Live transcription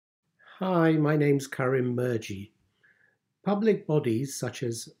Hi, my name's Karim Murji. Public bodies such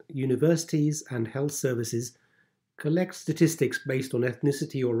as universities and health services collect statistics based on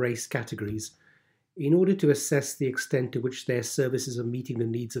ethnicity or race categories in order to assess the extent to which their services are meeting the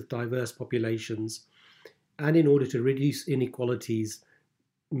needs of diverse populations and in order to reduce inequalities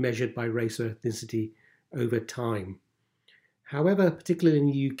measured by race or ethnicity over time. However, particularly in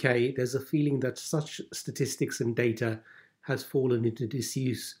the UK, there's a feeling that such statistics and data has fallen into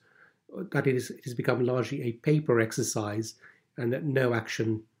disuse, that it has become largely a paper exercise and that no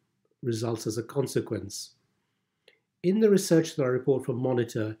action results as a consequence. In the research that I report from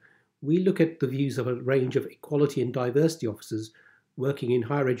Monitor, we look at the views of a range of equality and diversity officers working in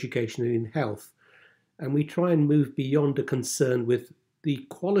higher education and in health, and we try and move beyond a concern with the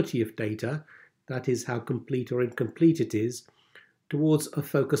quality of data, that is, how complete or incomplete it is, towards a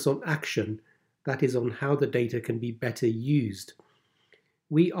focus on action, that is, on how the data can be better used.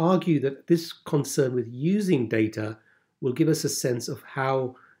 We argue that this concern with using data will give us a sense of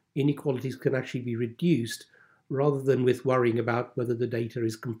how inequalities can actually be reduced rather than with worrying about whether the data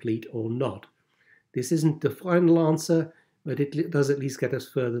is complete or not. This isn't the final answer, but it does at least get us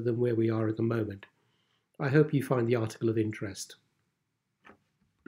further than where we are at the moment. I hope you find the article of interest.